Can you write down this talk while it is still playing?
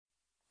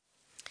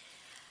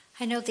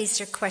I know these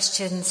are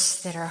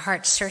questions that are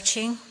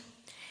heart-searching,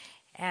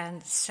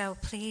 and so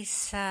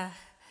please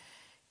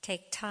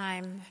take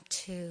time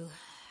to,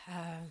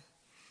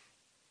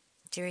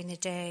 during the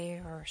day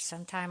or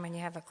sometime when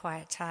you have a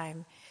quiet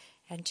time,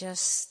 and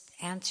just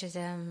answer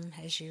them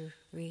as you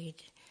read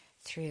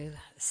through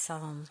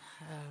Psalm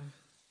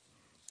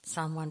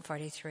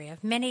 143. I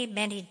have many,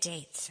 many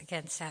dates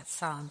against that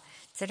psalm.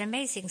 It's an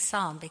amazing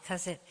psalm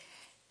because it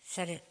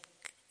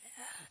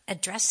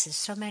addresses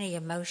so many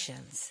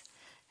emotions.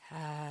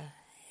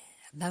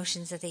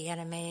 Emotions of the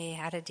enemy,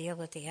 how to deal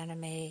with the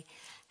enemy,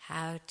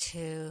 how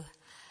to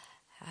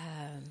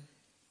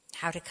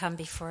come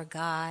before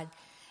God,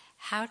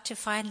 how to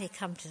finally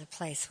come to the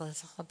place, well,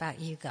 it's all about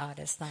you, God,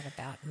 it's not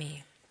about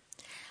me.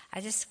 I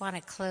just want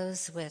to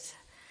close with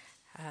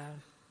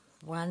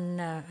one,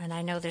 and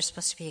I know there's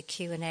supposed to be a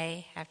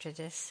Q&A after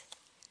this.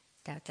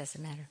 That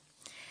doesn't matter.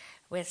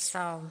 With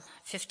Psalm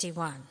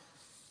 51.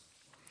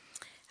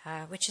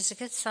 Which is a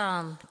good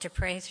psalm to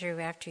pray through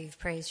after you've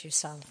prayed through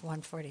Psalm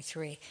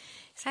 143.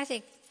 So I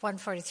think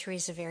 143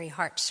 is a very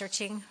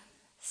heart-searching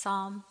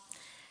psalm.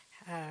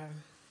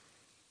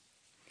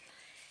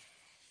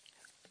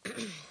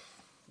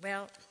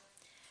 Well,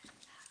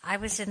 I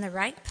was in the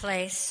right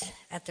place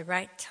at the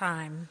right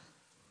time,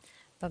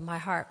 but my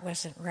heart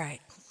wasn't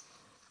right.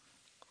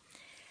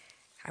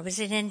 I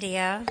was in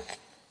India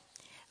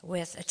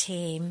with a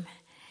team,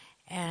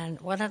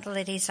 and one of the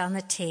ladies on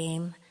the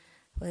team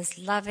was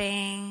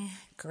loving,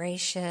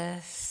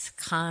 gracious,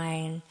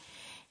 kind.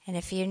 And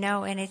if you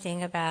know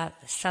anything about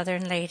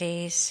Southern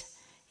ladies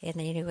in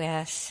the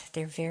U.S.,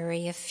 they're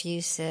very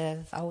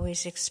effusive,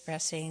 always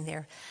expressing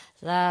their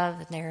love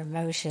and their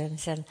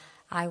emotions. And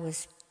I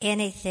was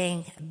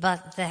anything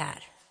but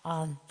that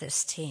on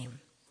this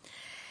team.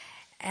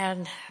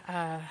 And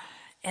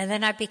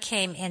then I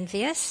became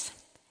envious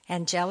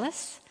and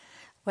jealous.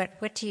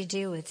 What do you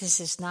do with this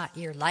is not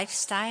your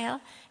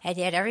lifestyle? And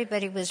yet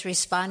everybody was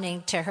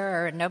responding to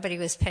her and nobody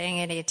was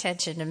paying any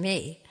attention to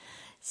me.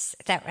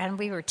 And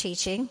we were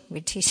teaching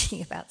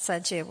about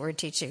sonship, we were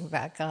teaching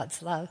about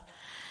God's love.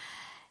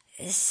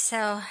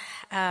 So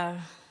I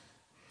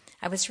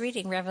was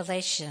reading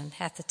Revelation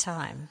at the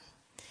time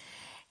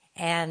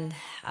and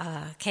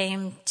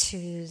came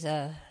to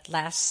the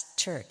last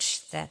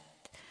church that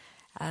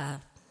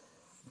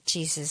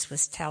Jesus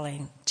was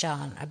telling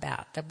John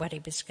about, what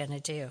he was going to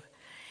do.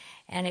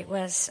 And it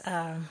was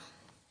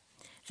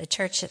the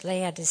church at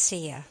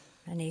Laodicea.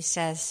 And he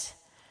says,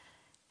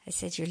 I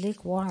said, you're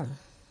lukewarm.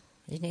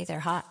 You're neither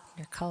hot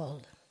nor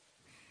cold.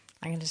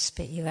 I'm going to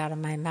spit you out of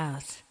my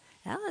mouth.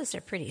 Now, those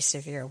are pretty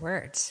severe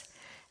words.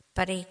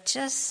 But he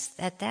just,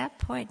 at that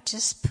point,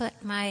 just put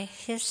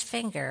his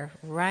finger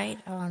right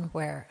on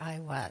where I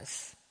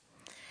was.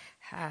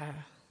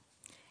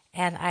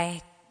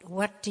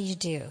 What do you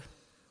do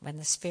when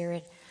the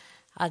Spirit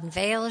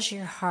unveils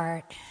your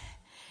heart?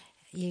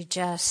 You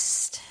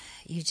just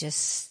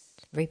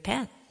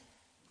repent.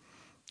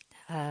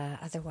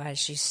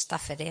 Otherwise, you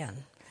stuff it in.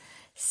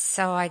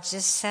 So I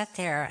just sat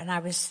there, and I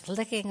was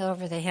looking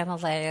over the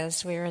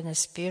Himalayas. We were in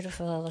this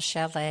beautiful little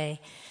chalet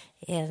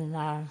in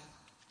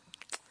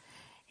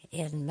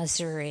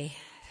Missouri.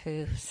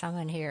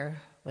 Someone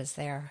here was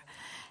there,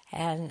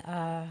 and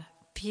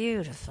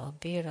beautiful,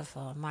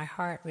 beautiful. My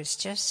heart was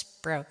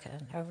just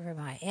broken over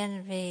my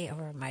envy,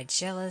 over my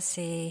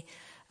jealousy,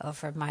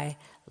 over my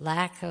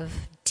lack of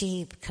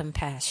deep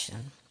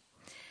compassion.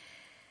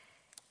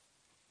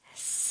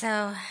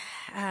 So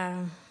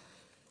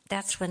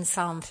that's when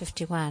Psalm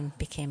 51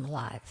 became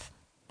alive.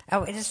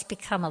 Oh, it has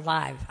become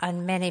alive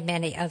on many,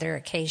 many other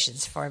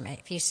occasions for me.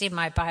 If you see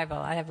my Bible,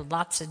 I have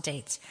lots of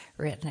dates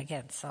written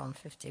against Psalm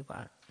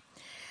 51.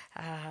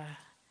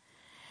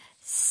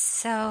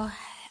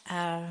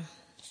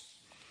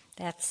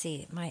 That's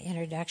my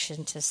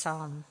introduction to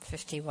Psalm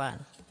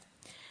 51.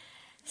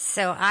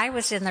 So I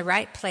was in the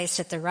right place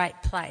at the right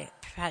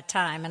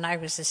time, and I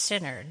was a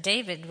sinner.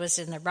 David was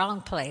in the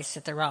wrong place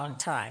at the wrong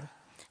time,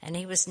 and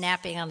he was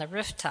napping on the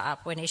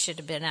rooftop when he should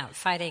have been out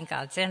fighting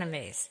God's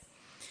enemies,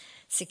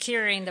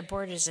 securing the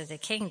borders of the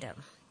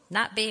kingdom.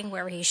 Not being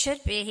where he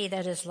should be, he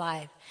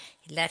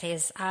let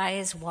his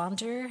eyes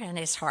wander, and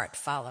his heart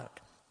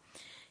followed.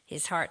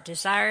 His heart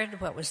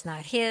desired what was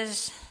not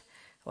his.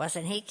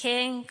 Wasn't he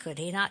king? Could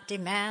he not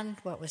demand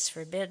what was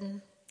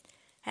forbidden?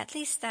 At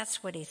least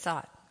that's what he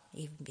thought,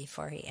 even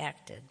before he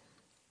acted.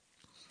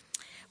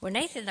 When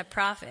Nathan the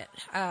prophet,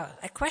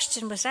 a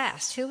question was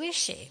asked, who is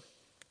she?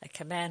 A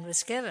command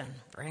was given,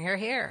 bring her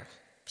here.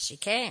 She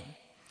came.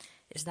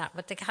 Is not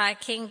what the high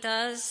king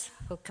does,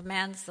 who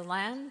commands the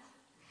land?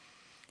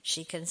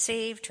 She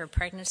conceived, her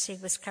pregnancy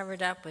was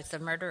covered up with the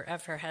murder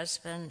of her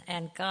husband,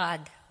 and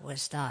God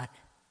was not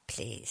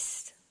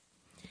pleased.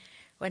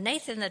 When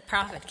Nathan the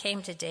prophet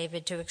came to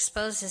David to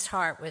expose his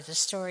heart with the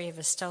story of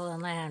a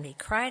stolen lamb, he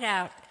cried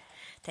out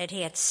that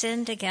he had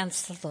sinned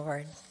against the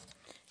Lord.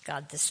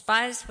 God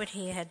despised what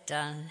he had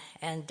done,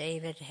 and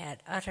David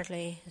had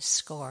utterly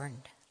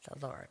scorned the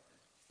Lord.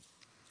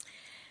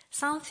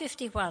 Psalm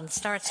 51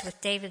 starts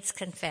with David's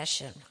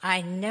confession.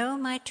 I know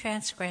my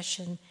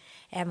transgression,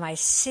 and my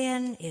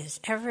sin is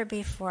ever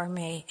before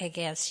me.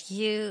 Against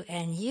you,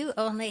 and you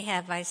only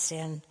have I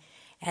sinned,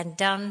 and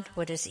done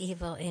what is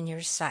evil in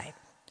your sight.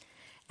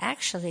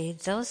 Actually,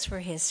 those were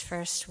his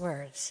first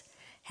words.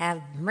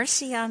 Have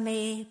mercy on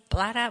me,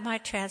 blot out my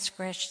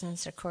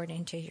transgressions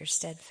according to your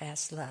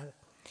steadfast love.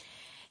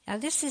 Now,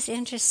 this is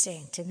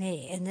interesting to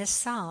me. In this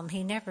psalm,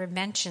 he never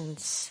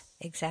mentions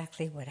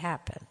exactly what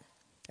happened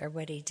or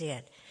what he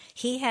did.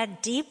 He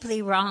had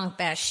deeply wronged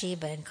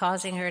Bathsheba in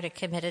causing her to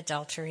commit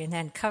adultery and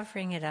then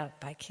covering it up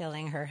by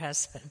killing her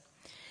husband.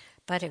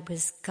 But it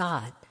was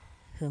God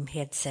whom he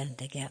had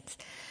sinned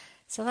against.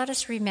 So let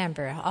us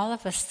remember, all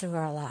of us through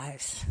our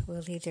lives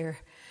will either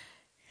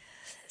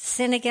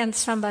sin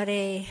against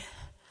somebody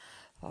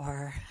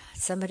or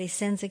somebody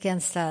sins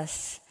against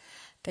us,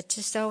 but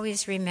just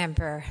always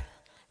remember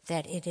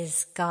that it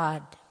is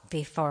God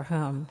before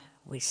whom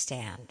we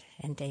stand,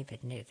 and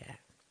David knew that.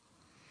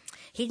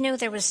 He knew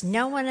there was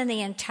no one in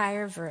the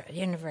entire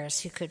universe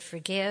who could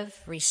forgive,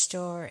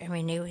 restore, and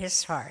renew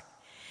his heart.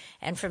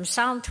 And from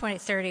Psalm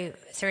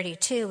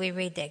 32, we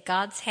read that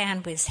God's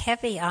hand was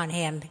heavy on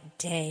him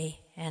day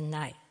and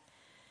night.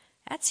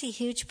 That's a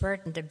huge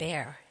burden to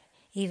bear,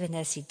 even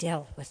as he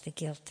dealt with the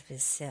guilt of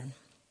his sin.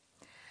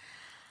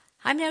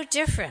 I'm no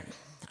different.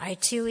 I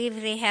too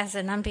evilly has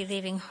an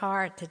unbelieving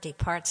heart that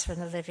departs from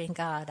the living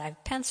God.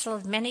 I've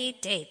penciled many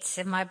dates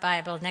in my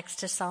Bible next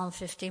to Psalm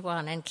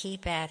 51 and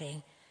keep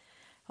adding,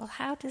 well,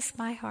 how does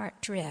my heart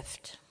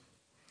drift?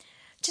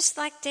 Just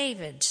like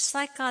David, just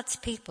like God's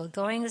people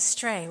going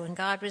astray when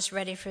God was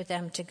ready for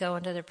them to go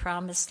into the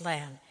promised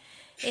land.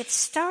 It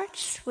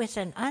starts with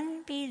an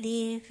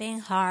unbelieving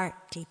heart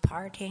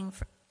departing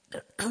from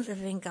the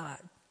living God.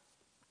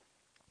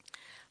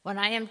 When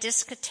I am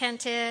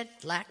discontented,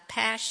 lack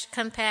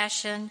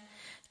compassion,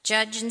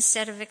 judge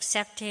instead of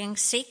accepting,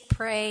 seek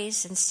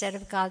praise instead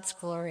of God's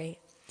glory,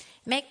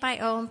 make my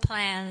own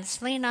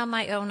plans, lean on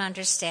my own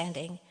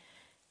understanding,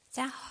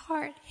 the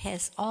heart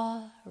has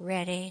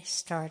already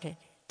started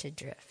to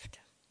drift.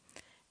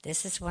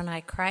 This is when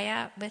I cry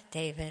out with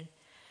David,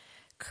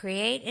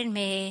 create in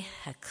me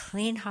a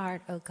clean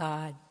heart, O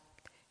God,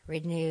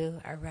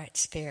 renew a right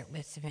spirit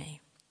within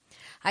me.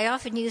 I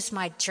often use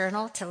my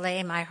journal to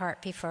lay my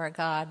heart before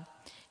God,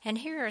 and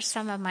here are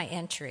some of my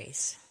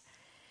entries.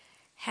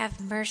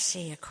 Have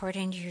mercy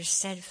according to your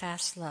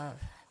steadfast love.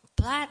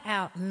 Blot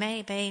out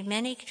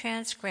many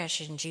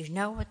transgressions. You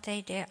know what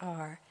they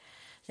are.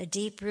 The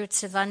deep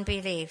roots of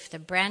unbelief, the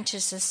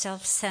branches of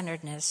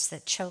self-centeredness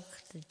that choke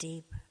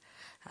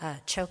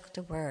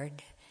the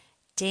word.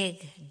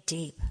 Dig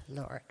deep,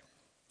 Lord.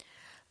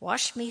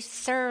 Wash me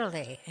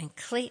thoroughly and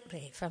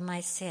completely from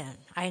my sin.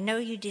 I know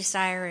you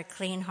desire a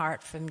clean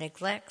heart from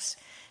neglects,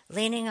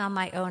 leaning on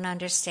my own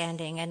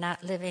understanding and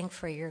not living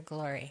for your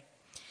glory.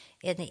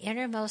 In the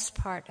innermost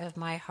part of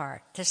my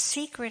heart, the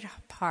secret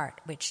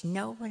part which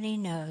nobody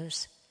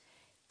knows,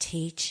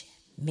 teach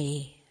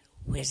me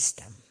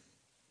wisdom.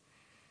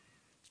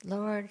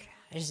 Lord,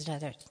 there's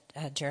another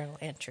journal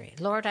entry.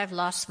 Lord, I've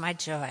lost my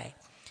joy.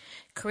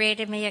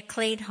 Created me a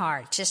clean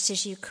heart, just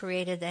as you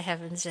created the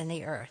heavens and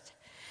the earth.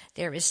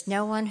 There is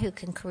no one who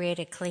can create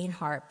a clean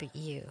heart but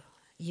you.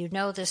 You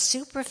know the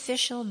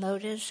superficial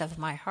motives of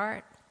my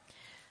heart.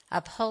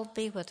 Uphold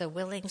me with a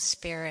willing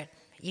spirit.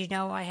 You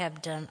know I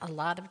have done a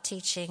lot of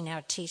teaching.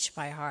 Now teach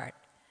my heart.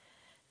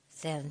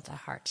 Then the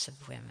hearts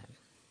of women.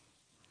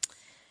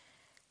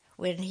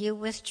 Then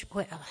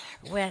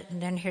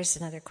here's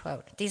another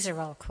quote. These are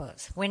all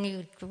quotes. When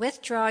you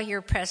withdraw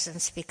your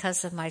presence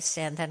because of my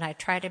sin, then I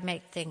try to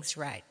make things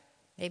right.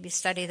 Maybe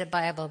study the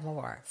Bible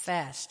more,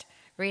 fast,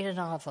 read a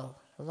novel,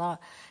 long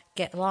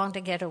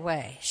to get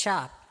away,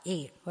 shop,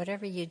 eat,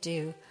 whatever you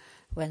do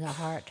when the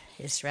heart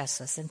is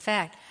restless. In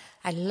fact,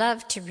 I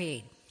love to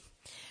read.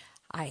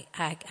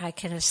 I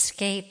can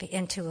escape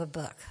into a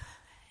book,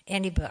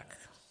 any book.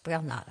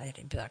 Well, not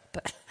any book,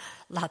 but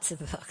lots of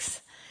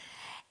books.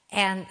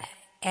 And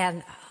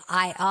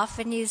I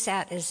often use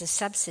that as a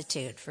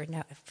substitute for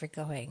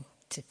going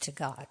to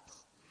God.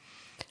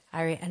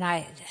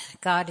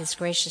 God has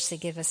graciously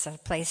given us a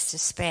place to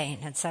Spain,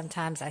 and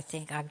sometimes I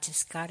think I've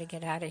just got to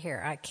get out of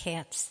here. I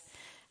can't.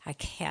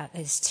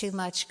 There's too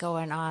much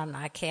going on.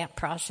 I can't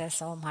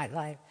process all my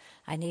life.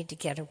 I need to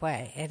get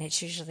away, and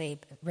it's usually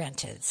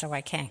rented, so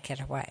I can't get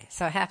away.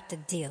 So I have to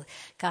deal.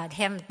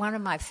 One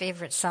of my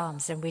favorite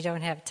Psalms, and we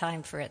don't have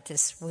time for it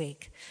this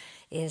week,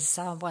 is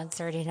Psalm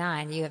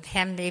 139. You have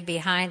hemmed me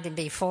behind and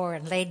before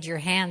and laid your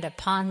hand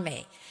upon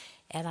me.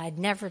 And I'd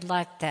never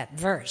liked that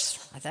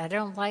verse. I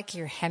don't like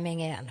your hemming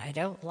in. I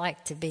don't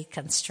like to be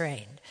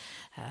constrained.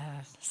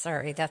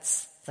 Sorry,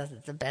 that's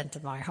the bent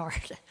of my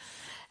heart.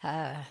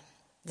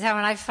 So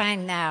when I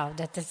find now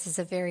that this is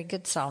a very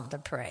good psalm to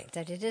pray,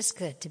 that it is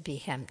good to be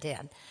hemmed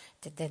in,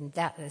 then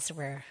that is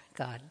where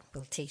God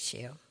will teach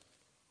you.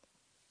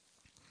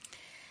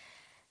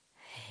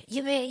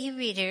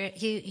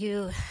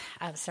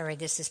 I'm sorry,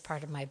 this is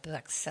part of my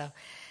book, so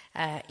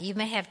you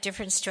may have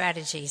different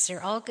strategies.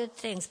 They're all good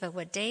things, but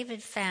what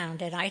David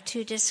found, and I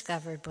too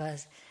discovered,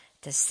 was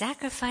the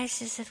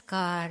sacrifices of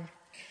God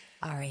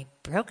are a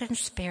broken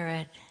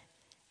spirit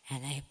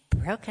and a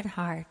broken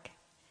heart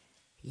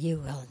you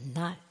will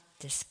not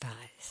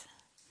despise.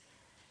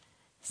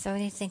 So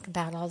when you think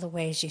about all the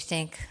ways you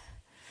think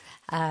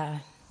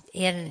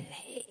in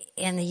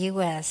the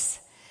U.S.,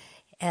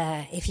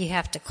 if you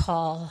have to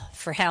call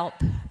for help,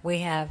 we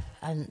have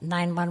a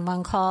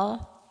 911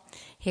 call.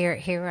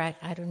 Here,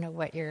 I don't know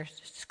what your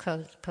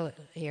code,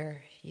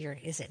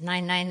 is it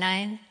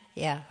 999?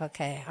 Yeah,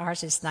 okay.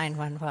 Ours is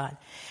 911.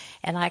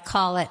 And I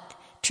call it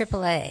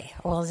AAA.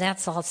 Well,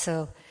 that's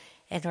also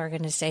an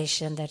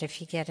organization that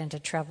if you get into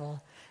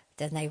trouble,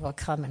 then they will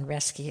come and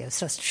rescue you.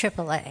 So it's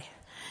AAA.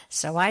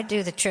 So I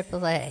do the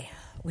AAA,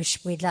 which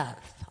we love.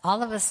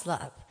 All of us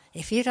love.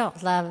 If you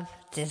don't love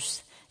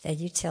this, then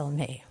you tell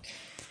me.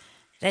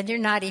 Then you're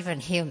not even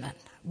human.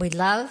 We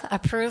love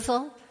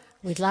approval,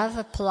 we love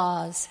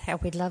applause, and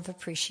we love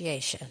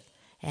appreciation.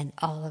 And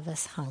all of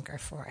us hunger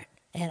for it.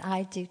 And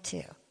I do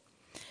too.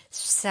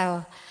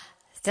 So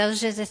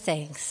those are the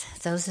things,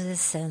 those are the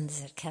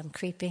sins that come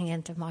creeping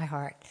into my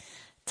heart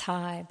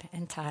time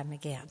and time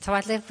again. So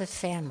I live with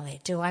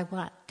family. Do I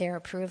want their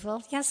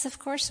approval? Yes, of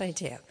course I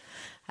do.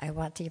 I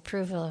want the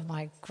approval of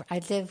I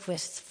live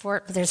with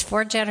there's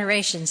 4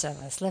 generations of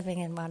us living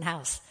in one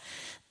house.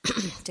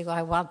 Do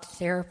I want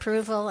their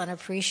approval and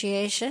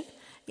appreciation?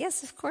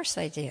 Yes, of course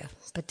I do.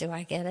 But do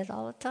I get it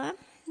all the time?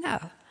 No.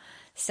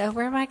 So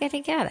where am I going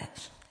to get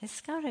it?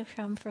 It's got to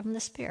come from the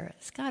Spirit.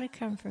 It's got to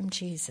come from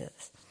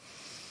Jesus.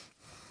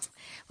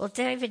 Well,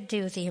 David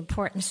knew the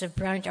importance of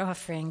burnt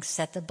offerings,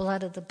 that the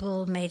blood of the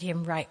bull made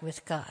him right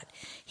with God.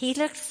 He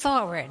looked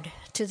forward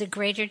to the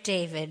greater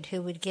David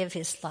who would give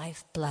his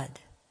life blood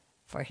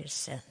for his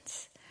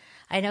sins.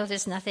 I know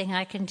there's nothing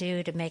I can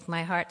do to make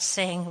my heart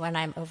sing when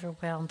I'm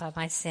overwhelmed by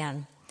my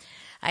sin.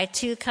 I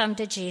too come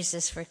to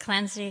Jesus for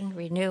cleansing,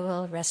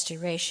 renewal,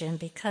 restoration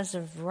because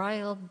of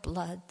royal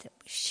blood that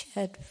was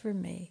shed for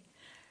me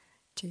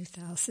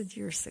 2,000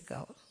 years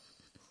ago.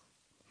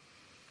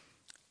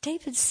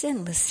 David's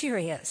sin was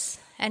serious,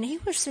 and he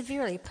was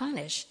severely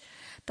punished.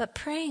 But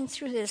praying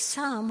through this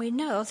psalm, we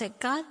know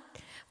that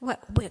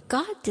what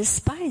God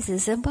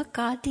despises and what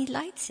God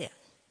delights in.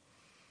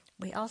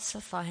 We also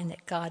find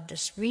that God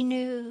does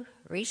renew,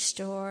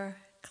 restore,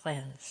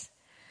 cleanse.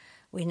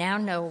 We now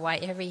know why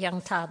every young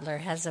toddler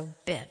has a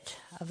bit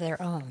of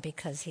their own,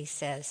 because he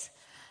says,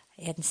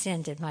 "In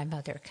sin did my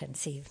mother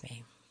conceive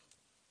me."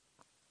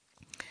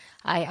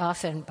 I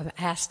often am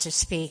asked to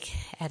speak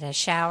at a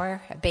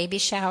baby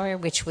shower,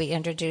 which we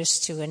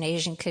introduced to an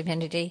Asian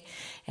community,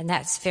 and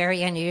that's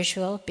very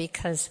unusual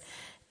because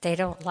they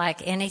don't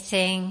like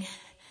anything.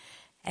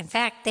 In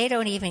fact, they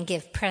don't even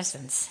give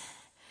presents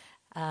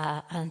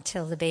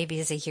until the baby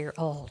is a year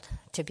old,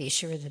 to be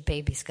sure the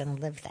baby's going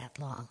to live that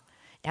long.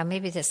 Now,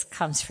 maybe this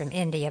comes from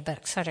India, but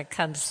it sort of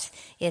comes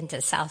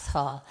into South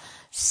Hall.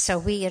 So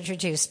we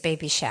introduced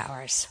baby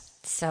showers.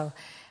 So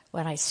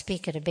when I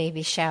speak at a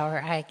baby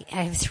shower, I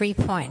have 3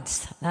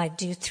 points. I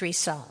do 3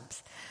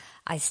 psalms.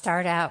 I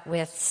start out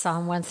with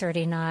Psalm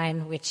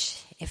 139,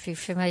 which, if you're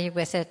familiar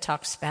with it,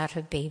 talks about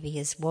a baby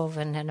is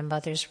woven in a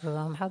mother's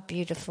womb, how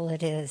beautiful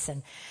it is,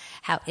 and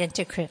how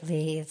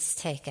intricately it's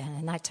taken.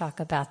 And I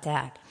talk about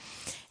that.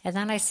 And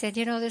then I said,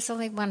 there's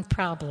only one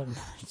problem.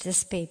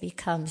 This baby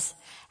comes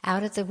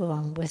out of the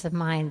womb with a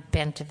mind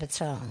bent of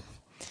its own.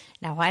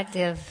 Now, I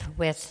live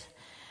with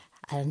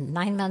a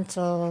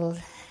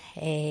 9-month-old,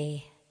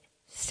 a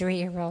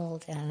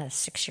 3-year-old, and a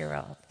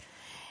 6-year-old.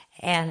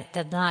 And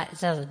the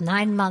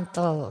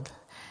 9-month-old,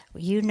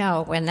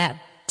 when that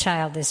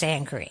child is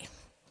angry,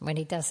 when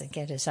he doesn't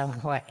get his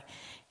own way.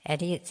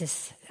 And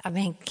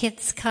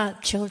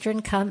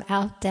children come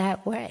out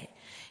that way.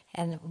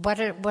 And what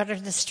are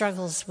the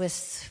struggles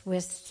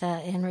with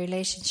in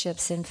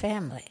relationships in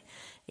family?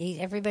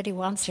 Everybody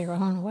wants their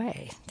own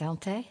way,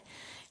 don't they?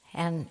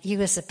 And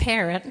you as a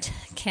parent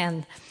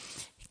can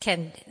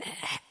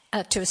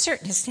to a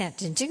certain extent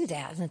to do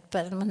that.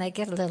 But when they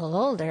get a little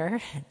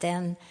older,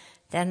 then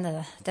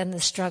the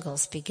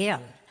struggles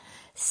begin.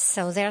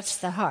 So that's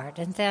the heart.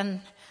 And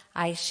then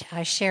I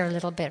share a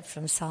little bit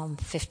from Psalm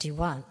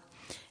 51.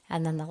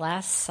 And then the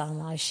last psalm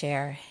I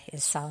share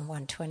is Psalm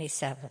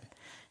 127.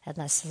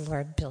 Unless the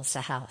Lord builds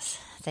a house,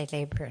 they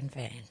labor in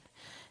vain.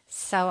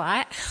 So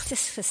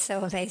this was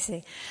so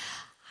amazing.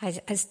 I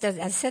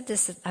said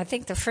this, I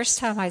think the first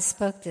time I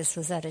spoke this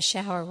was at a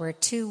shower where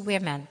 2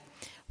 women,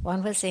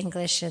 one was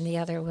English and the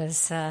other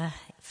was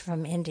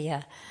from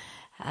India,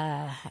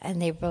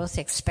 and they were both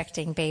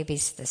expecting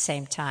babies at the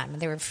same time.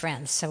 And they were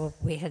friends, so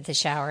we had the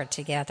shower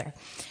together.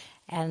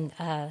 And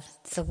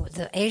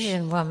the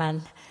Asian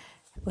woman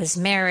was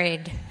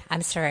married,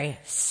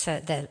 so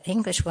the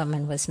English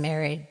woman was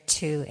married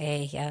to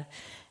a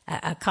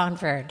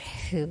convert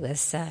who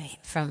was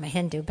from a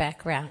Hindu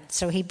background.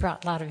 So he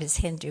brought a lot of his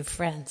Hindu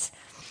friends.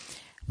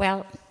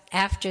 Well,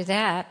 after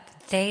that,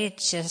 they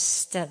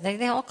just,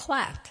 they all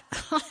clapped.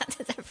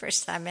 The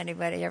first time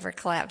anybody ever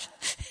clapped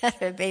at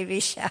a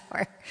baby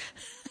shower.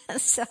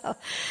 So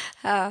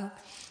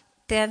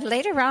then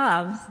later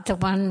on,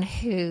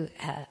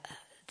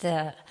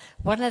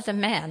 one of the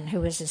men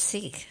who was a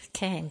Sikh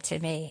came to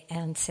me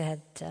and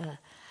said,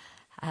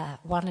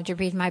 wanted to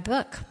read my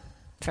book,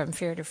 From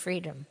Fear to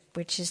Freedom,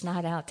 which is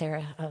not out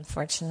there,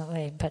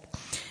 unfortunately,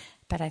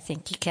 but I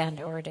think you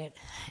can order it.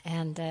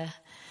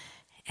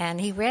 And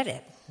he read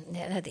it.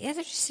 The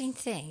interesting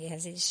thing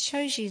is it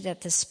shows you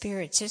that the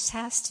Spirit just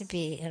has to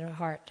be in a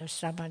heart of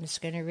someone who's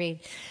going to read.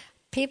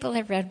 People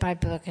have read my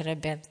book and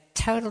have been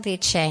totally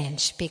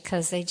changed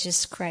because they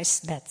just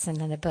Christ met them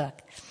in the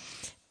book.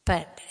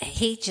 But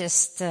he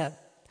just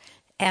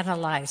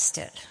analyzed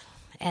it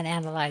and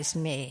analyzed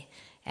me.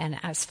 And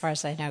as far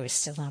as I know, he's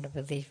still not a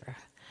believer.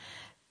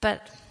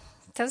 But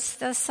those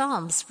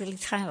Psalms really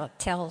kind of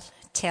tell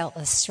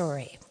a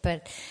story.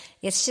 But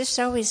it's just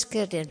always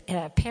good. And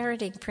a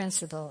parenting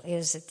principle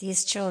is that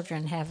these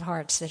children have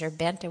hearts that are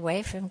bent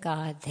away from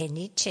God. They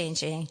need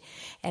changing,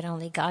 and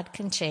only God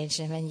can change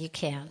them, and you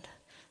can't.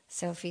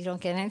 So if you don't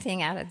get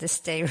anything out of this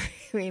day,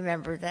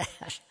 remember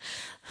that.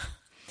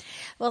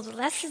 Well, the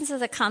lessons of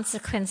the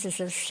consequences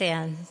of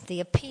sin,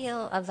 the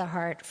appeal of the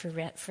heart for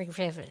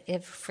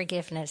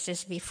forgiveness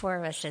is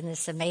before us in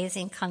this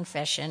amazing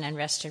confession and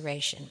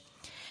restoration.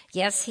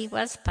 Yes, he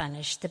was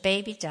punished. The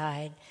baby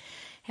died.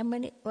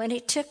 And when he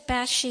took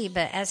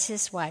Bathsheba as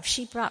his wife,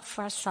 she brought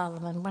forth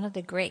Solomon, one of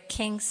the great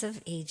kings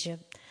of Israel,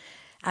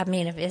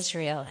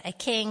 a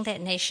king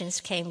that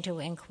nations came to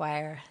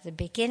inquire, the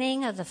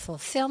beginning of the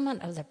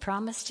fulfillment of the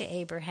promise to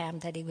Abraham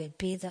that he would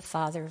be the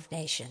father of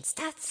nations.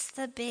 That's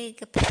the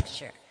big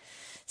picture.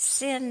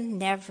 Sin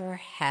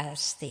never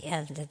has the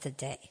end of the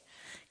day.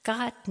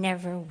 God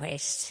never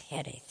wastes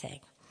anything.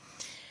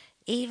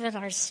 Even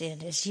our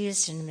sin is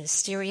used in a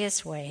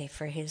mysterious way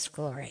for his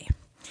glory.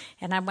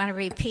 And I want to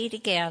repeat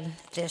again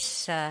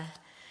this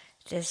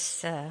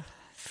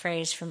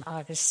phrase from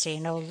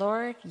Augustine. O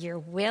Lord, your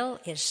will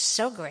is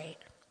so great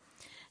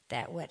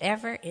that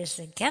whatever is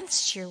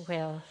against your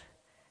will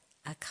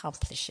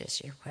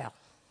accomplishes your will.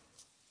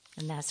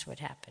 And that's what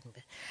happened.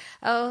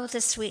 Oh,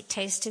 the sweet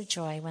taste of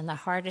joy when the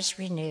heart is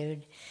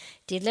renewed,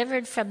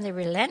 delivered from the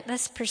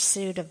relentless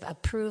pursuit of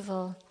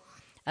approval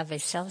of a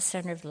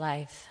self-centered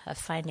life, of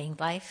finding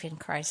life in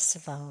Christ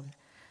alone.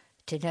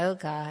 To know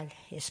God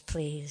is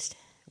pleased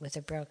with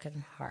a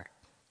broken heart.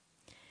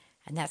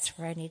 And that's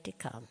where I need to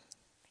come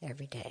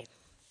every day.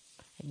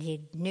 I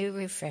need new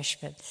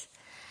refreshments.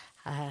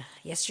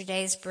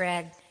 Yesterday's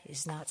bread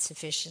is not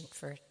sufficient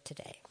for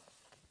today.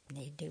 I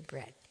need new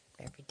bread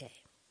every day.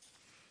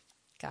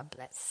 God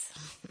bless.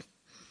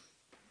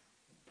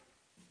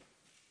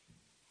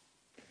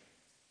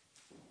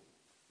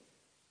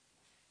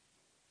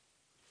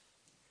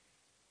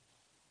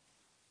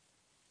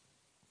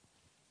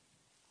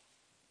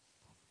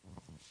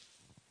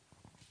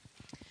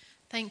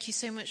 Thank you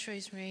so much,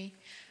 Rosemary.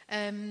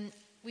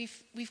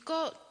 We've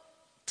got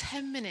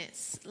 10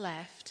 minutes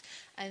left,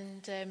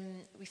 and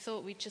we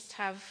thought we'd just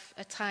have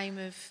a time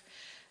of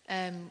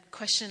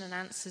question and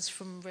answers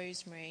from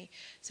Rosemary.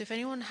 So if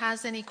anyone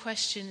has any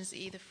questions,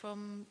 either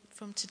from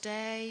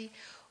today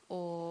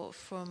or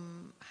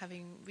from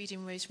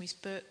reading Rosemary's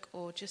book,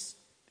 or just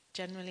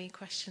generally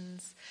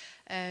questions,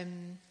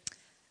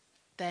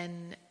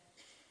 then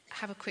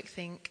have a quick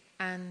think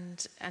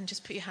and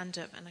just put your hand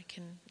up, and I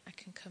can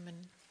come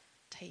and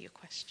take your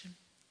question.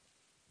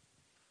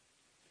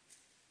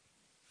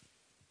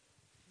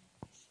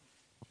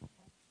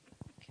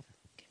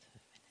 Give her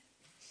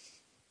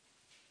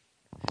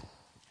a minute.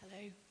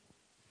 Hello.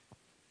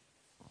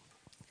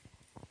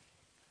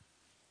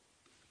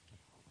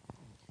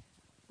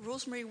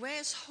 Rosemary,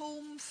 where's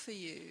home for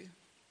you?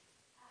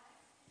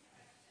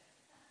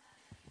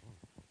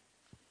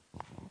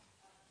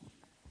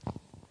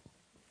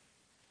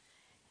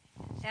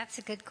 That's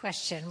a good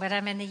question. When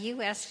I'm in the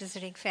U.S.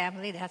 visiting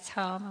family, that's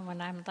home. And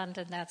when I'm in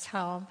London, that's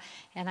home.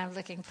 And I'm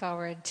looking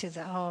forward to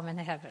the home in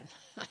heaven.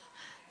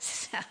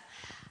 So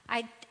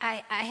I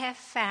have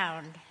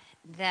found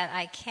that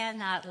I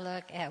cannot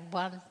look at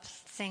one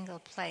single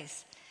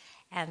place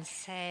and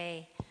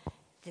say,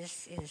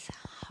 this is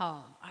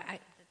home.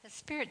 The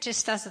Spirit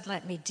just doesn't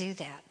let me do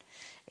that.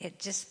 It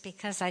just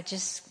because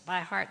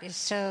my heart is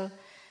so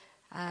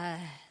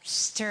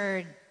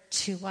stirred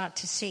to want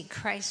to seek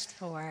Christ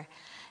more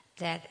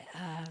that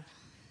I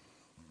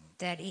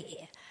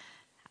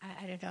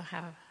don't know if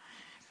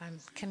I'm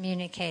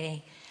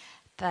communicating,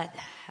 but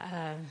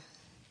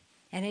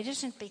and it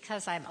isn't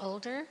because I'm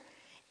older.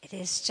 It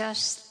is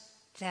just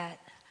that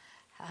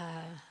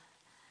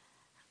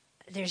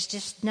there's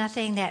just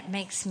nothing that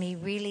makes me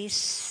really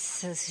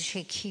so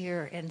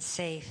secure and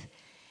safe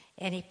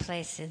any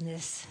place in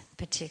this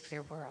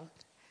particular world.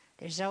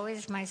 There's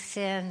always my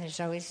sin. There's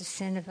always the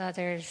sin of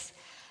others.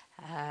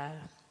 I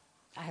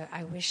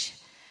wish,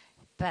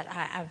 but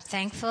I'm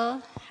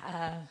thankful.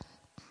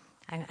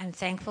 I'm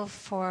thankful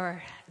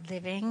for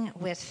living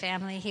with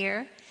family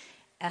here.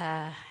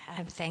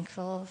 I'm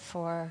thankful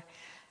for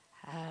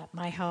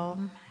my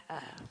home.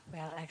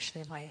 Well,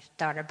 actually, my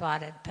daughter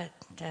bought it, but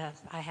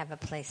I have a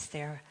place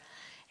there.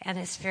 And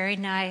it's very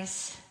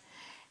nice,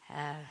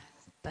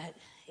 but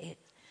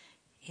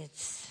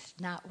it's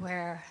not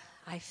where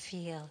I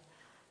feel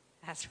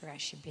that's where I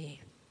should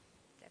be.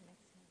 That makes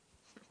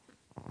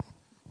sense.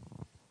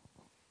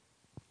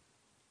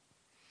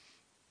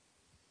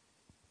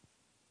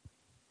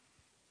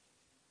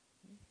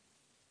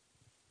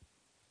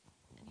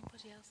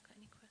 Anybody else got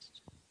any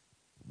questions?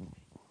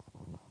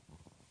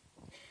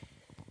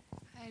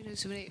 Hi,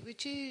 Rosemary.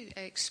 Would you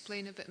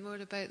explain a bit more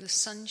about the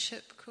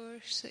sonship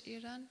course that you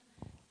run?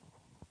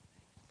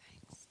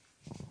 Thanks.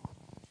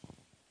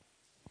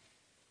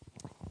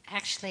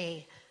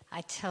 Actually,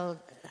 I told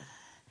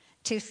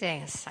two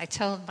things. I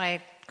told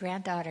my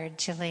granddaughter,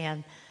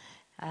 Jillian,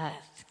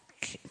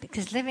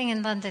 because living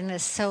in London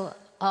is so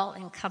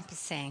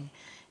all-encompassing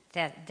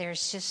that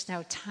there's just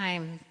no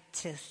time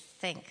to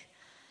think.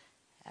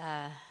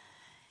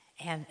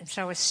 And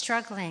so I was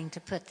struggling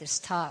to put these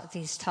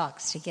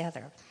talks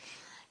together.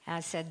 And I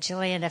said,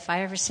 Jillian, if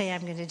I ever say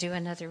I'm going to do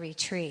another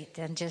retreat,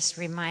 then just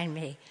remind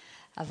me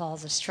of all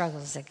the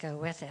struggles that go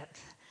with it.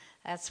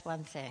 That's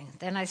one thing.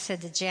 Then I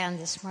said to Jan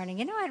this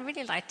morning, I'd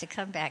really like to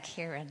come back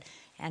here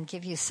and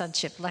give you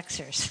sonship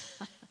lectures.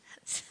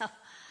 So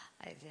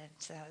I did.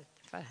 So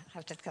I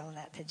have to tell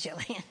that to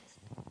Jillian.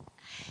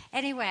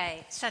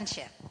 Anyway,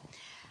 sonship.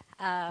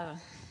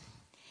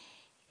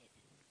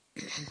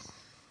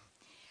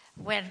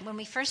 When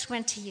we first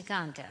went to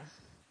Uganda,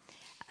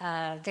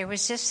 there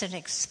was just an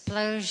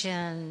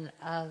explosion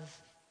of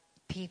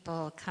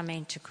people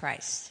coming to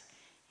Christ.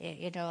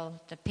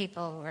 The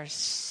people were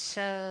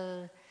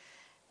so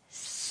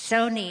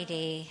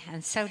needy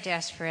and so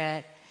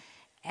desperate,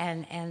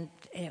 and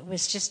it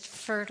was just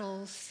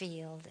fertile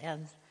field,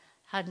 and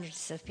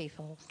hundreds of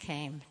people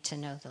came to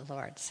know the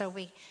Lord. So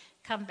we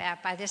come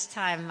back. By this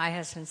time, my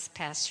husband's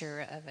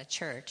pastor of a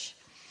church,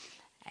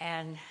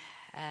 and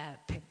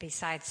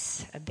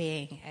besides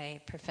being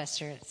a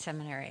professor at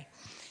seminary.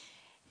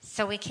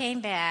 So we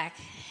came back,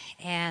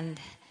 and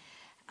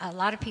a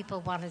lot of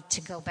people wanted to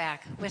go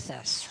back with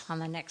us on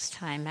the next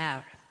time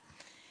out.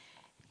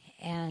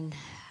 And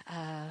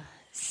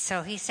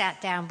so he sat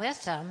down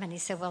with them, and he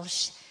said, well,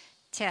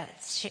 share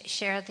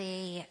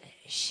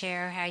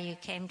how you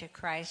came to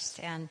Christ,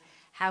 and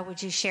how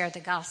would you share the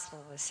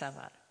gospel with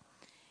someone?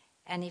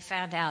 And he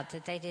found out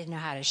that they didn't know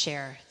how to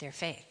share their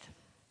faith.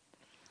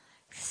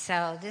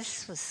 So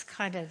this was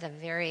kind of the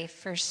very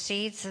first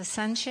seeds of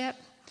sonship.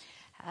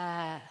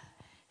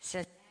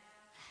 So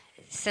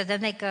then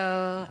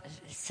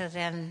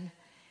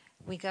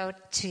we go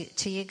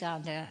to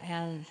Uganda,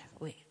 and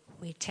we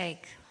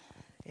take,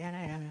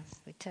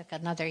 we took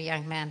another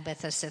young man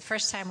with us. The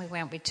first time we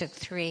went, we took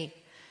four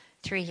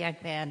young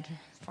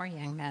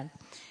men,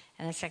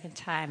 and the second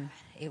time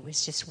it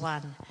was just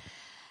one.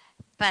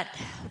 But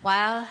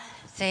while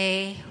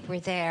they were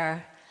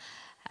there,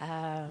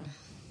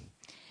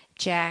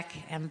 Jack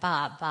and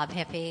Bob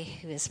Hippie,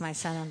 who is my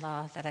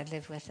son-in-law that I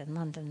live with in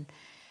London,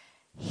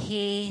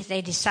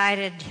 they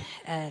decided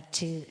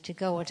to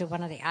go to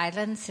one of the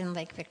islands in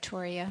Lake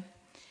Victoria.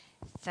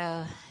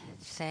 So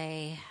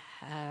they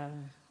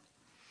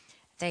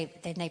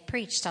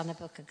preached on the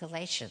book of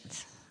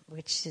Galatians,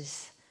 which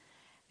is,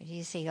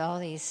 you see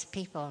all these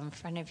people in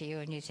front of you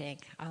and you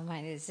think, oh my,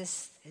 is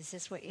this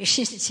what you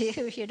should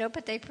do?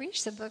 But they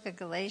preached the book of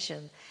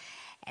Galatians.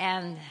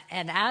 And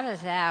out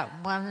of that,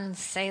 one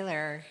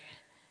sailor,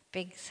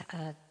 big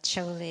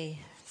Choli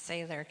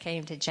sailor,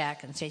 came to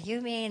Jack and said, you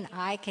mean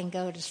I can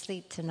go to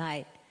sleep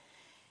tonight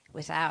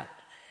without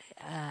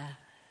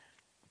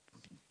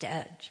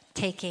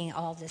taking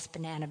all this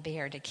banana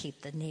beer to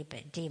keep the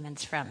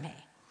demons from me?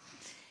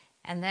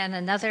 And then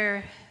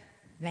another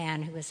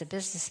man who was a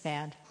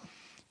businessman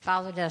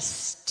followed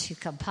us to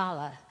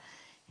Kampala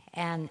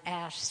and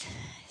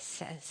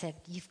said,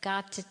 you've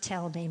got to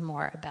tell me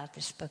more about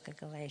this book of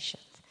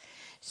Galatians.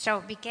 So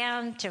it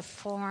began to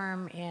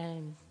form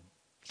in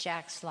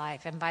Jack's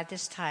life, and by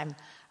this time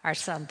our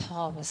son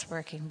Paul was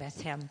working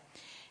with him.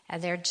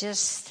 And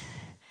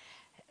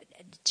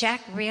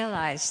Jack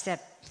realized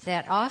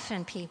that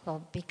often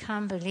people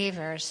become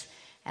believers,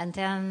 and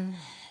then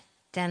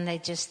they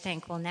just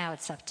think, well, now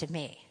it's up to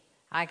me.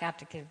 I got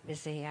to get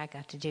busy, I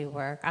got to do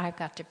work, I've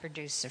got to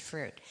produce the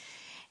fruit.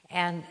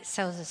 And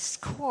so this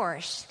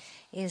course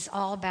is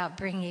all about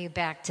bringing you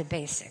back to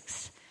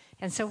basics.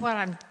 And so what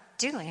I'm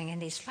doing in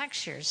these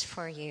lectures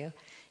for you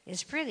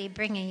is really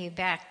bringing you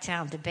back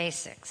down to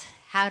basics.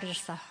 How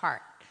does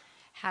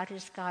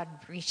God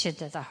reach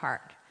into the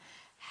heart?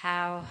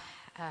 How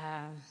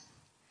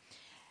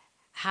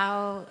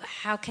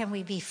can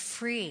we be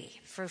free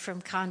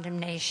from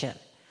condemnation?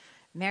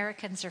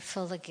 Americans are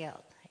full of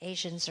guilt.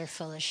 Asians are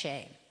full of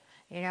shame.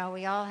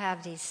 We all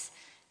have these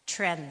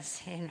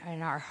trends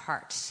in our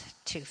hearts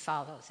to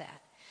follow that.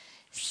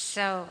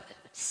 So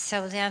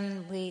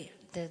then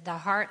the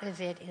heart of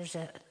it is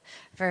a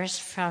verse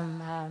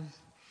from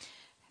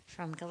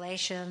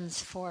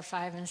Galatians 4,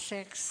 5, and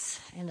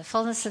 6. In the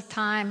fullness of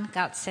time,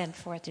 God sent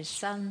forth his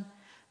Son,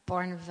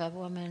 born of a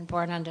woman,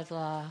 born under the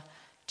law,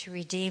 to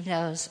redeem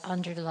those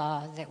under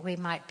law, that we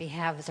might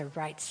have the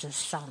rights of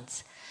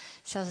sons.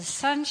 So the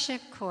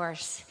sonship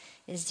course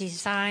is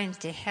designed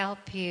to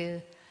help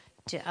you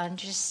to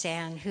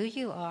understand who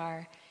you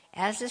are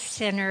as a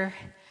sinner,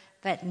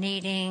 but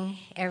needing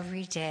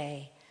every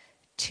day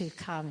to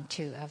come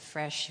to a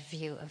fresh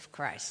view of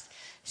Christ.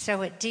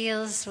 So it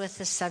deals with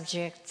the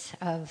subject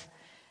of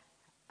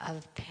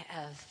of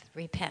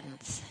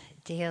repentance.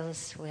 It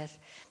deals with,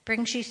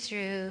 brings you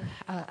through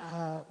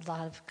a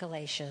lot of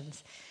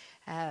Galatians,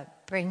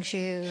 brings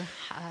you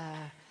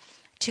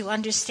to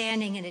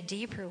understanding in a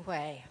deeper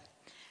way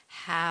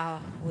how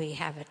we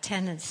have a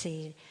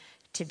tendency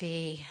to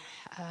be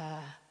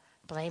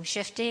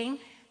blame-shifting,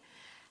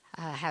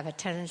 have a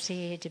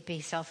tendency to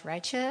be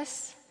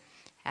self-righteous,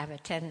 have a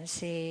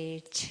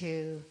tendency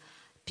to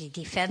be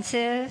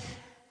defensive.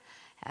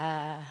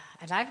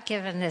 And I've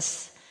given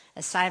this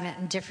assignment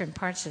in different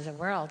parts of the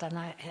world, and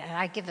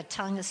I give a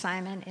tongue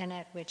assignment in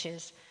it, which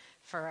is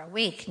for a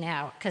week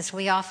now, because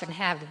we often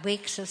have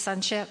weeks of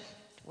sonship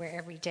where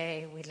every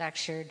day we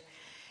lectured,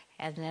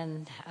 and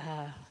then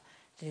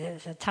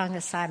the tongue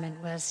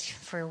assignment was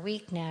for a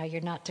week now,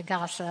 you're not to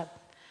gossip,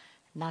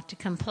 not to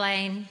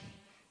complain,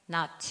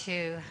 not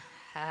to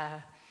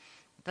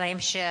blame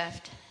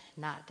shift,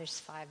 there's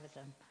 5 of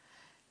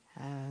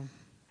them.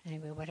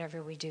 Anyway,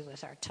 whatever we do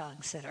with our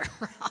tongues that are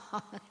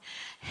wrong.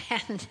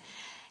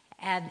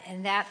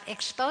 And that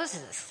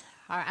exposes.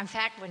 In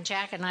fact, when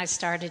Jack and I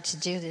started to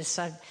do this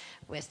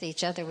with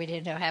each other, we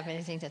didn't have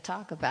anything to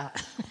talk about.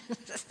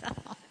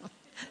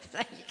 So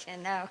you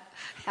can know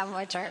how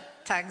much our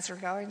tongues were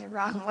going the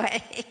wrong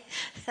way.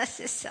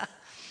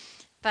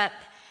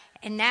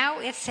 And now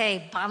it's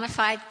a bona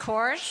fide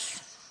course.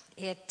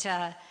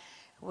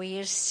 We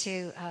used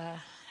to,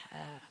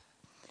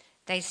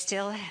 they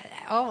still,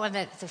 and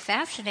the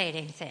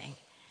fascinating thing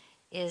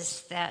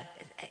is that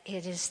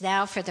it is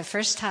now for the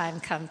first time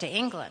come to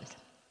England.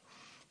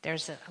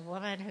 There's a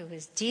woman who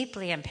was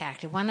deeply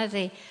impacted.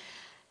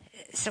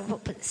 So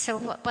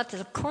what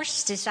the course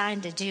is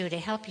designed to do to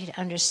help you to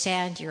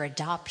understand your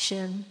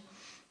adoption,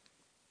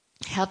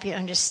 help you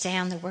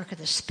understand the work of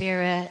the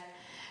Spirit.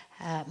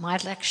 My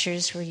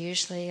lectures were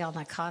usually on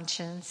the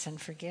conscience and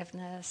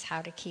forgiveness,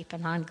 how to keep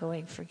an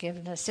ongoing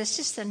forgiveness. It's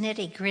just the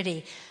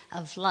nitty-gritty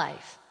of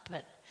life,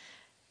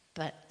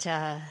 but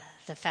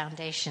the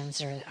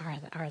foundations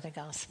are the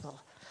gospel.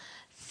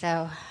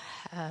 So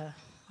I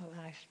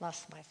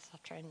lost my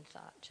train of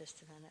thought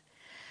just a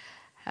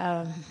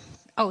minute.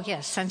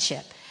 Yes,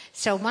 sonship.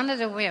 So one of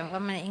the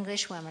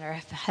English women, her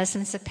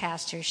husband's a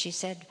pastor, she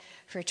said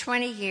for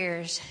 20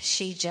 years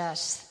she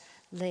just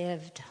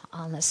lived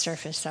on the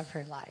surface of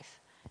her life,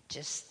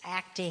 just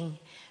acting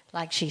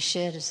like she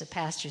should as a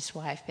pastor's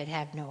wife, but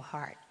have no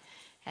heart.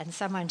 And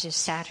someone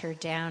just sat her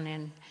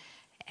down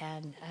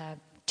and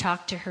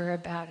talked to her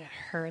about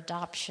her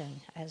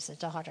adoption as a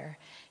daughter,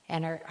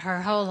 and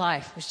her whole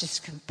life was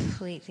just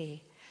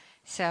completely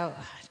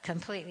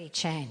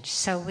changed.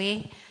 So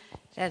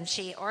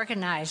she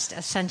organized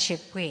a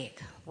sonship week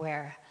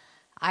where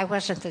I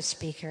wasn't the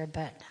speaker,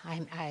 but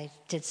I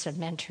did some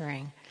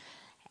mentoring.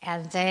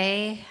 And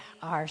they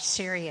are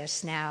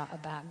serious now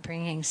about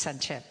bringing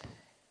sonship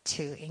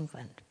to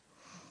England.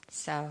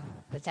 So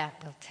with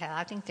that, we'll tell.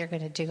 I think they're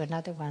going to do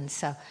another one.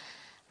 So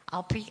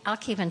I'll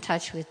keep in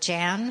touch with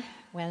Jan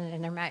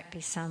and there might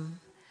be some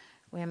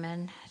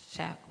women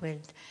that would.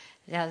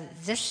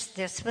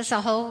 This was a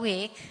whole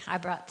week. I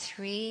brought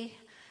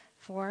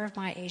 4 of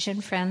my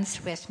Asian friends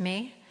with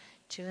me.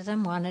 2 of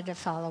them wanted to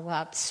follow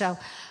up. So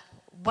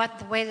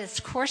the way this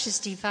course is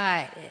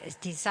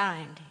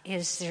designed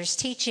is there's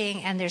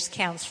teaching and there's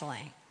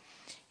counseling.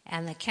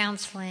 And the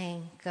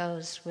counseling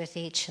goes with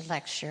each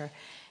lecture.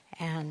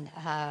 And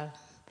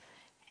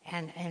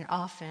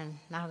often,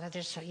 now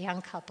there's a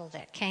young couple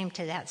that came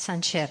to that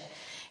sonship,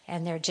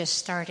 and they're just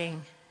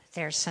starting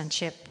their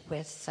sonship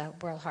with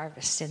World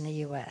Harvest in the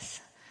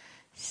U.S.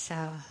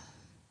 So,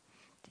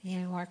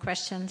 any more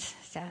questions?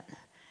 Does that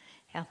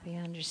help you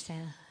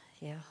understand?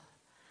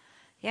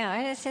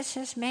 Yeah, this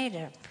has made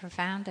a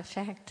profound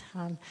effect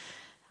on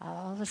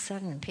all of a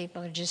sudden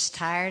people are just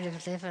tired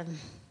of living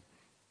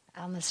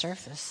on the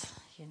surface,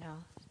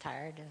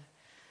 tired of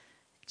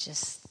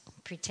just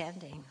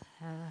pretending.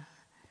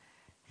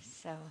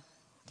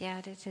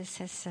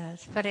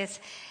 But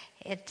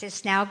it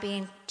is now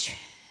being,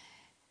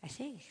 I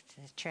think,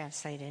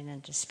 translated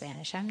into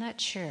Spanish. I'm not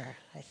sure,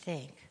 I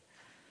think.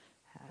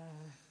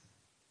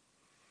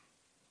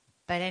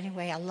 But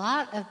anyway, a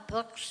lot of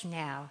books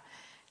now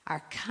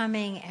are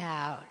coming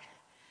out.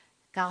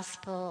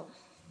 Gospel,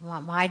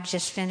 I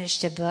just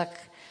finished a book,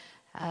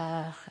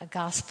 a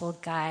gospel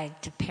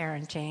guide to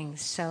parenting.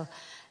 So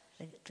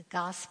the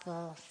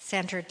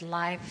gospel-centered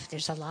life,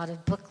 there's a lot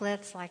of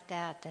booklets like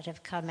that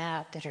have come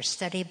out that are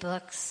study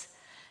books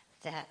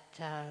that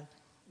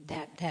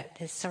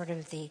is sort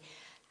of the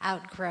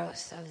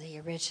outgrowth of the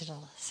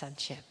original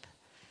sonship.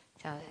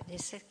 So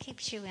it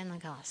keeps you in the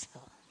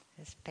gospel.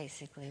 Is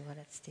basically what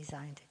it's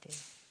designed to do.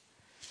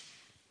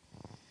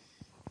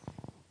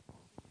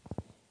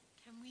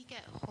 Can we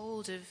get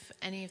hold of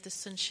any of the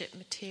sonship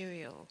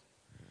material?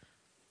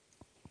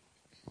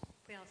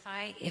 Well,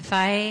 if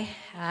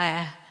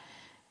I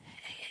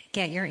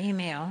get your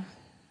email,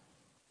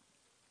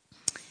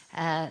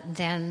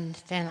 then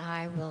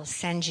I will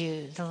send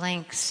you the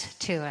links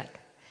to it.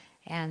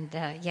 And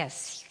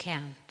yes, you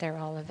can. They're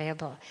all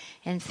available.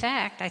 In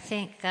fact, I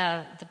think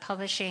the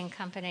publishing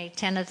company,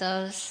 10 of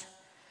those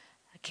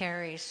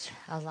carries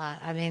a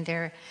lot. I mean,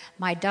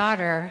 my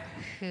daughter,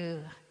 who,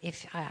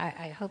 if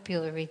I hope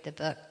you'll read the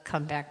book,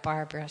 Come Back,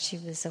 Barbara. She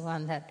was the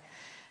one that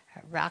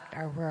rocked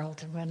our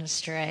world and went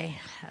astray.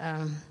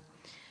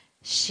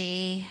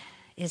 She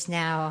is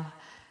now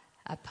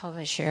a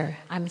publisher.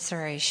 I'm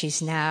sorry,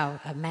 she's now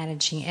a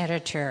managing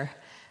editor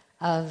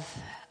of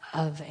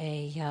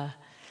a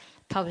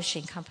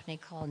publishing company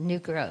called New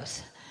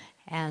Growth,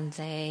 and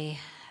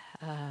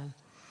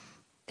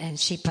and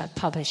she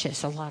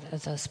publishes a lot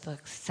of those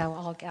books. So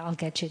I'll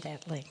get you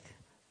that link.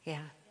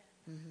 Yeah.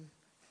 Mm-hmm.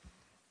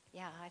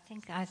 Yeah, I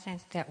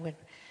think that would,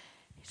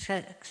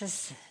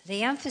 because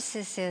the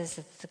emphasis is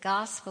that the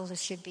gospel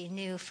should be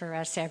new for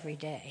us every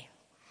day.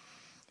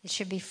 It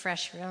should be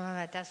fresh.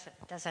 It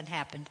doesn't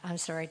happen. I'm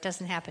sorry, it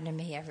doesn't happen to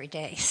me every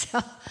day.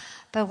 So,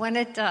 but when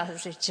it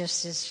does, it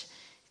just is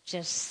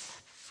just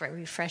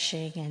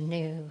refreshing and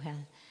new.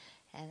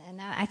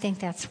 And I think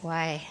that's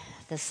why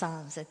the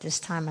Psalms at this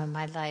time of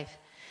my life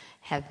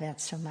have meant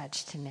so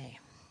much to me.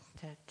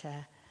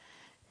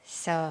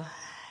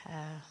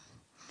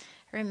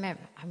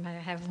 Remember, I'm going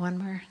to have one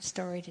more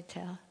story to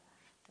tell.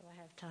 Do I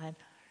have time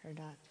or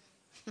not?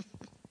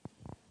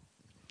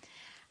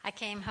 I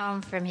came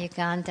home from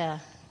Uganda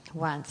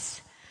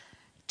once,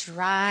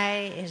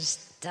 dry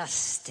as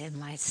dust in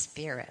my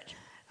spirit.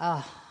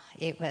 Oh,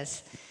 it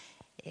was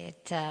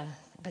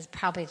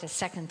probably the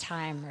second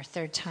time or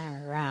third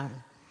time around.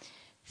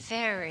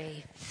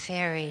 Very,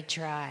 very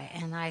dry.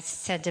 And I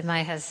said to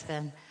my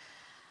husband,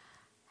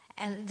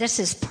 and this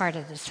is part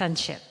of the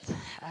sonship,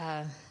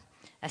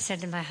 I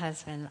said to my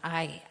husband,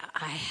 I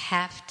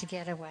have to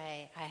get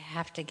away. I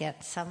have to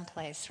get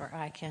someplace where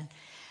I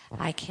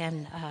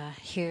can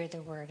hear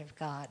the Word of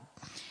God.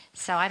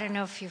 So I don't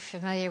know if you're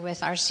familiar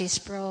with R.C.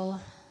 Sproul.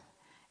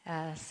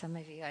 Some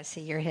of you, I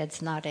see your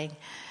heads nodding.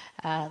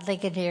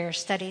 Ligonier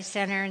Study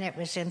Center, and it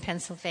was in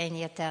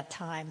Pennsylvania at that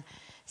time.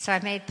 So I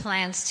made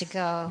plans to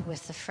go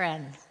with a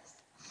friend.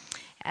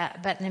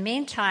 But in the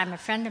meantime, a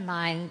friend of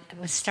mine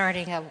was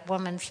starting a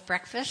woman's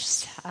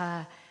breakfast,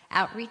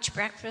 outreach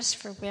breakfast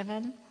for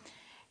women.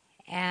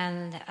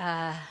 And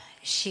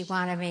she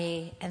wanted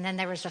me, and then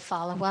there was a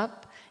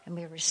follow-up, and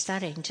we were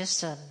studying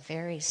just a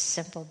very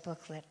simple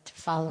booklet to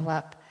follow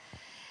up.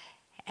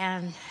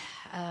 And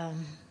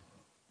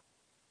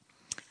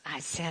I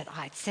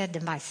said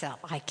to myself,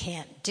 I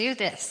can't do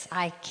this.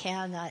 I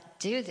cannot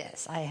do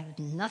this. I have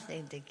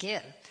nothing to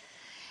give.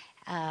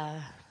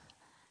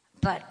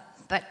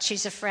 But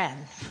she's a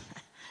friend,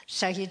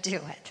 so you do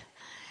it.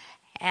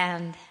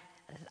 And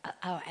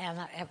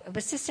it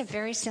was just a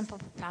very simple,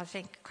 I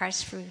think,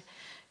 Christ for,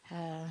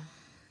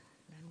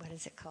 what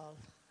is it called?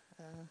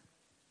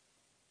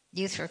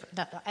 Youth for,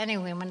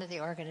 anyway, one of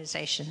the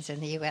organizations in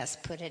the U.S.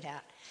 put it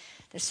out.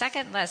 The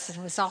second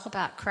lesson was all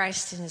about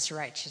Christ and his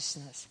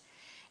righteousness.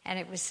 And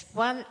it was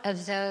one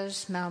of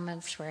those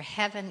moments where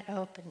heaven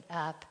opened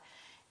up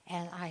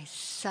and I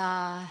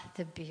saw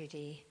the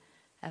beauty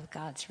of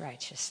God's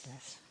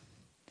righteousness.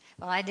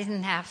 Well, I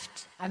didn't have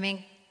to,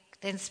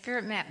 the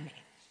Spirit met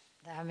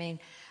me.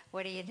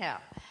 What do you know?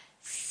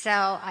 So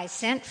I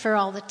sent for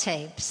all the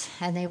tapes,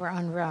 and they were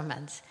on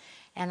Romans.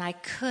 And I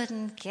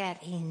couldn't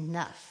get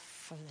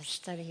enough from the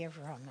study of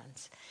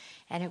Romans.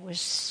 And it was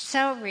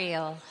so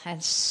real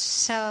and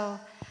so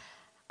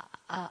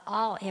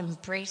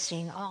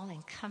all-embracing,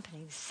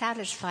 all-encompassing,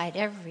 satisfied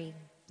every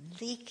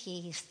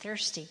leaky,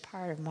 thirsty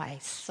part of my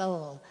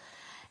soul.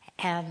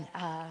 And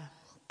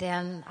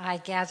then I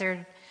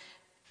gathered,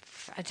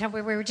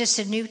 we were just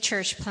a new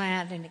church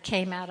plant, and it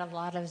came out of a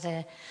lot of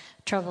the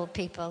troubled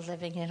people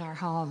living in our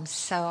homes.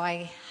 So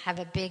I have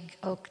a big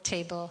oak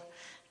table,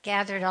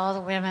 gathered all the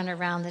women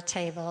around the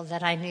table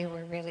that I knew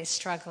were really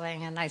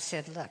struggling, and I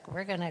said, look,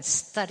 we're going to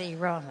study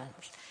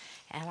Romans.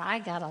 And I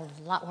got a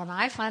lot. When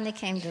I finally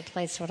came to the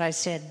place where I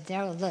said,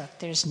 no, look,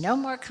 there's no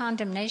more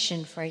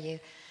condemnation for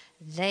you,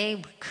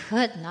 they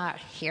could not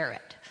hear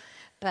it.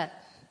 But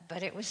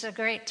it was a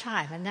great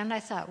time. And then I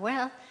thought,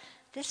 well,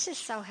 this is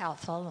so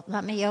helpful.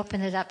 Let me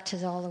open it up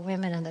to all the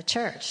women in the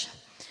church.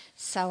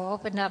 So I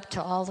opened up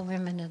to all the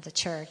women in the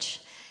church,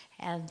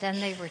 and then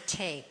they were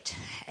taped.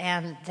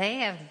 And they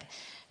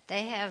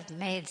have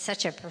made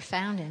such a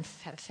profound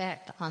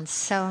effect on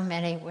so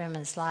many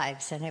women's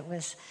lives. And it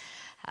was...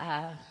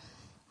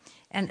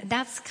 And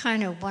that's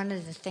kind of one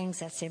of the things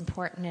that's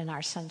important in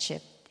our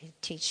sonship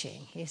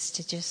teaching, is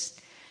to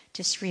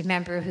just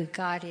remember who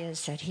God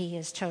is, that he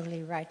is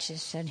totally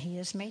righteous, and he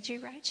has made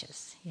you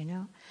righteous, you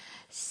know.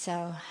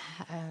 So,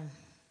 why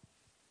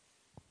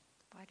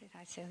did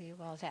I tell you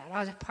all that?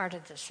 Oh, the part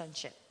of the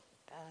sonship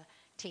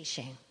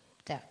teaching.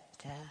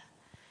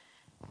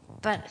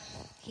 But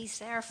he's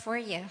there for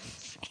you.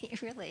 He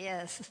really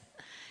is.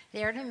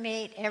 There to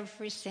meet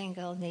every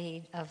single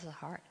need of the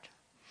heart.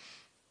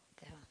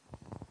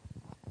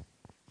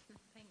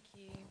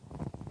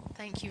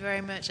 Thank you very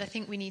much. I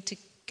think we need to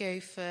go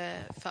for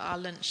our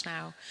lunch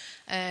now.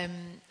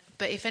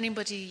 But if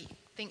anybody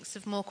thinks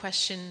of more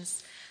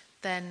questions,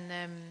 then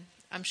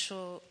I'm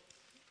sure,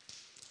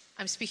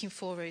 I'm speaking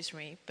for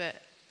Rosemary, but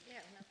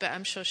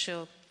I'm sure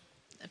she'll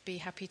be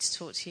happy to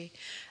talk to you.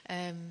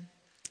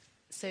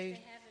 So if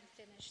they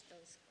haven't finished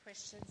those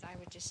questions, I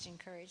would just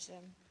encourage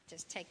them,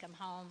 just take them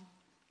home.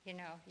 You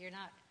know, you're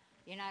not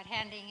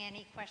handing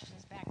any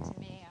questions back to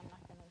me. I'm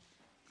not going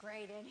to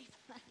grade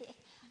anybody.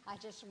 I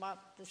just want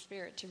the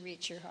Spirit to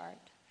reach your heart.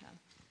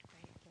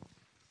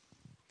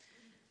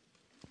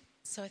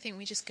 So I think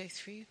we just go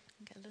through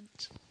and get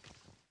lunch.